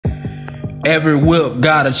Every whip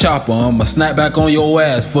got a chopper. I'ma snap back on your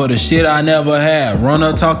ass for the shit I never had. Run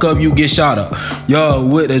up, talk up, you get shot up. Yo,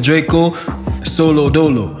 with the Draco, solo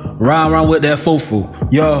dolo. Ride around with that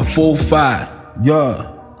fofo. Yo, 4-5.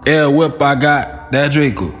 Yo, air whip, I got that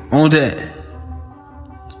Draco. On that.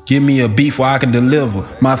 Give me a beat where I can deliver.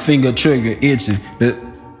 My finger trigger itching.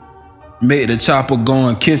 Make the chopper go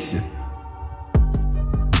and kiss you.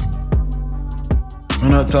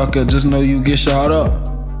 Run up, talk up, just know you get shot up.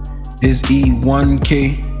 It's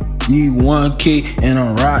E1K, E1K, and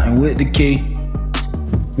I'm riding with the K.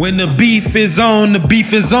 When the beef is on, the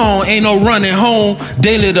beef is on. Ain't no running home.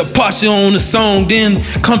 Daily the posture on the song. Then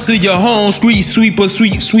come to your home, street sweeper,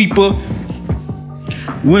 sweet sweeper.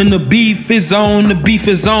 When the beef is on, the beef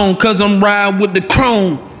is on. Cause I'm riding with the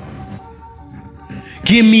chrome.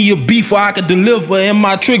 Give me a beef where I can deliver and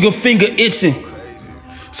my trigger finger itching.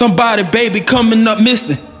 Somebody, baby, coming up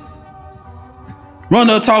missing. Run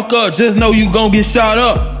up, talk up, just know you gon' get shot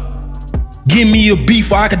up. Give me a beef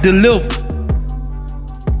where I can deliver.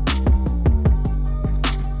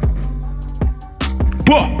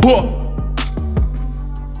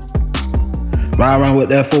 Ride around with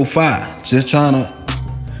that 4-5, just tryna.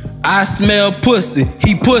 I smell pussy,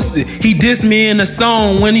 he diss me in the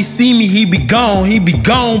song. When he see me, he be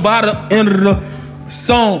gone by the end of the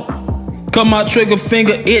song. Cut my trigger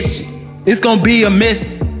finger itchy, it's gonna be a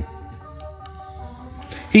mess.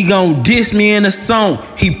 He gon' diss me in the song,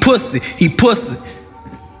 he pussy.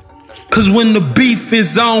 Cause when the beef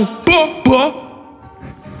is on,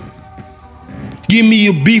 give me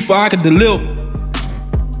a beef I can deliver.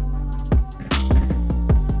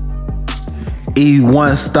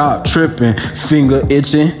 E1 stop tripping, finger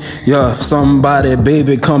itching. Yeah, somebody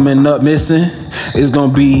baby coming up missing. It's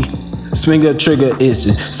gonna be finger trigger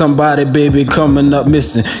itching. Somebody baby coming up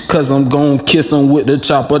missing. Cause I'm gon' kiss him with the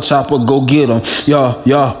chopper, go get him. Yeah,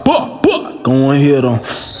 go and hit him.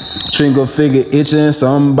 Trigger finger itching.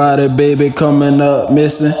 Somebody baby coming up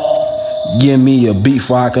missing. Give me a beat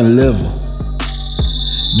where I can deliver.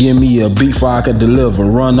 Give me a beat where I can deliver.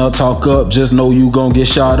 Run up, talk up, just know you gon' get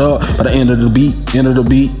shot up. By the end of the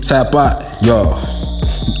beat, tap out, yo.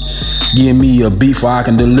 Give me a beat where I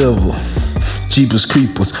can deliver. Jeepers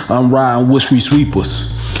creepers, I'm riding with street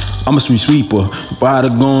sweepers. I'm a street sweeper, by the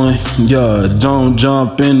gun, yeah. Don't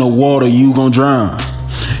jump in the water, you gon' drown.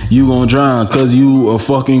 You gon' drown, cause you a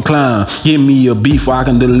fucking clown. Give me a beef I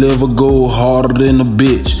can deliver, go harder than a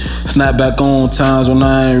bitch. Snap back on times when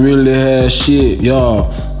I ain't really had shit,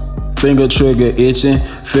 y'all. Finger trigger itching,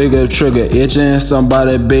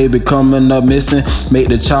 Somebody baby coming up missing. Make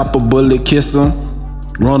the chopper bullet kiss him.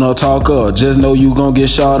 Run up, talk up, just know you gon' get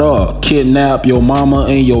shot up. Kidnap your mama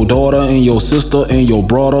and your daughter and your sister and your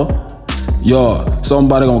brother. Yeah,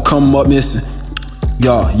 somebody gon' come up missing.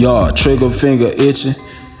 Yeah, trigger finger itching.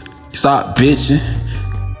 Stop bitching.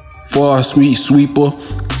 For a sweet sweeper.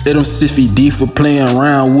 Let them siffy D for playing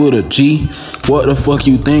around with a G. What the fuck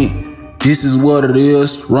you think? This is what it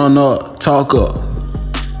is. Run up, talk up.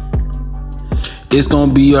 It's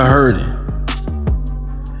gonna be a hurting.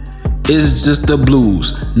 It's just the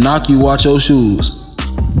blues. Knock you out your shoes.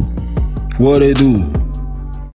 What it do?